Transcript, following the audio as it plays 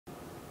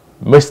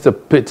Mr.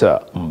 Peter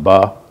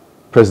Mba,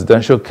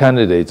 presidential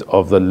candidate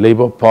of the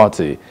Labour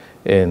Party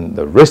in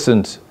the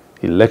recent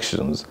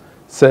elections,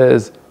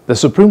 says the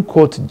Supreme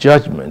Court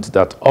judgment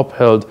that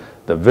upheld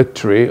the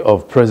victory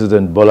of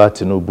President Bola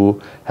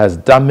Tinubu has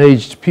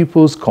damaged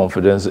people's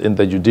confidence in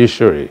the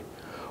judiciary.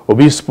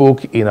 Obi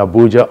spoke in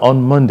Abuja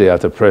on Monday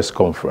at a press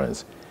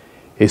conference.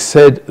 He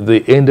said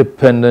the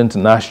Independent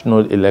National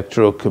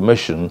Electoral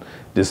Commission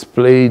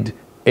displayed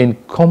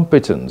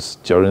incompetence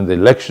during the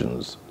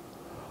elections.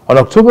 On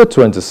October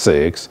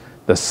 26,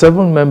 the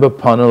 7-member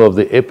panel of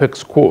the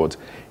Apex Court,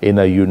 in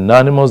a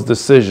unanimous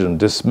decision,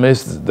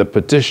 dismissed the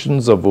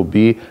petitions of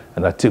Obi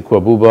and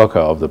Atiku Abubakar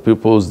of the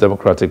People's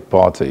Democratic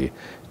Party,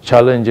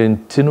 challenging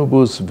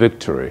Tinubu's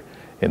victory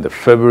in the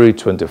February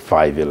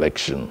 25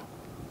 election.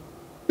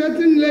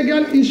 Setting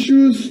legal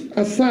issues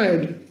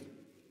aside,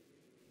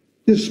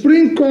 the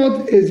Supreme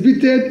Court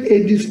exhibited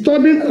a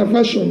disturbing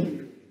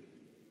aversion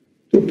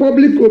to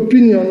public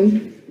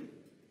opinion,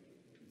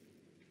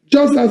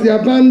 just as they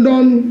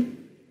abandoned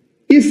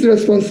its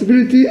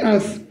responsibility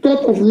as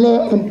court of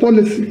law and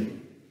policy.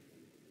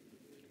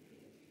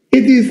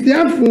 It is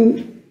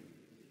therefore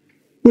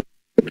with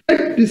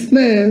great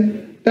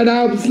dismay that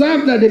I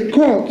observe that the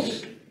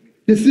court's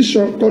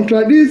decision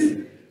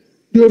contradicts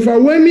the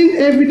overwhelming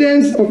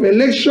evidence of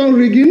election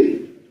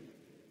rigging,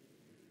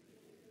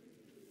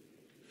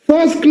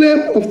 false claim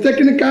of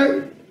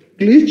technical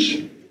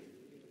glitch,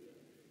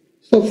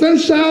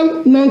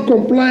 substantial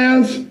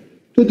non-compliance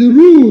to the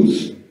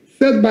rules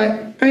set by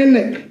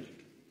INEC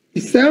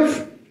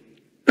itself,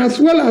 as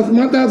well as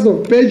matters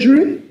of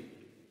perjury,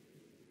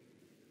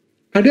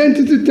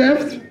 identity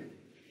theft,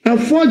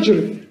 and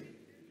forgery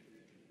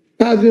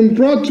that has been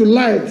brought to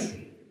light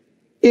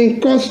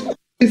in course of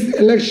this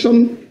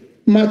election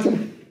matter.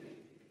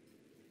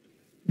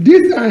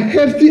 These are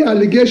hefty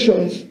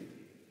allegations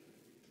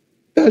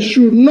that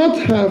should not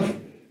have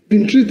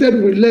been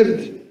treated with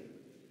levity.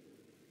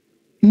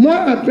 More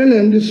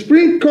apparently, the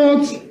Supreme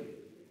Court's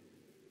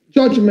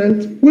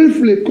judgment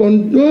willfully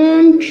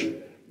condoned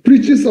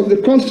breaches of the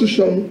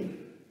Constitution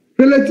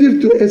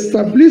relative to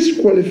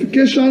established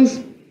qualifications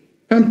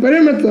and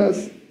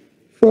parameters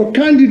for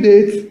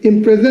candidates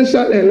in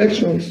presidential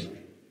elections.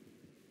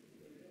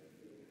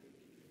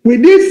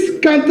 With this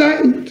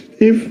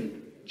counterintuitive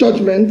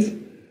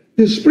judgment,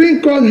 the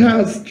Supreme Court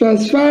has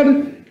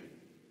transferred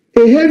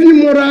a heavy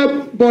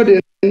moral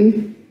burden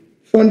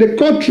from the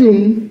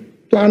courtroom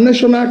to our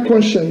national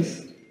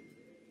conscience.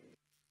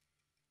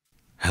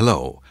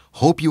 Hello,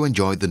 hope you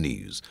enjoyed the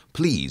news.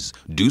 Please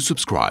do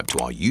subscribe to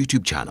our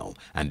YouTube channel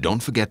and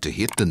don't forget to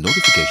hit the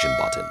notification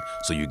button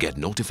so you get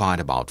notified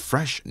about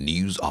fresh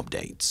news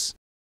updates.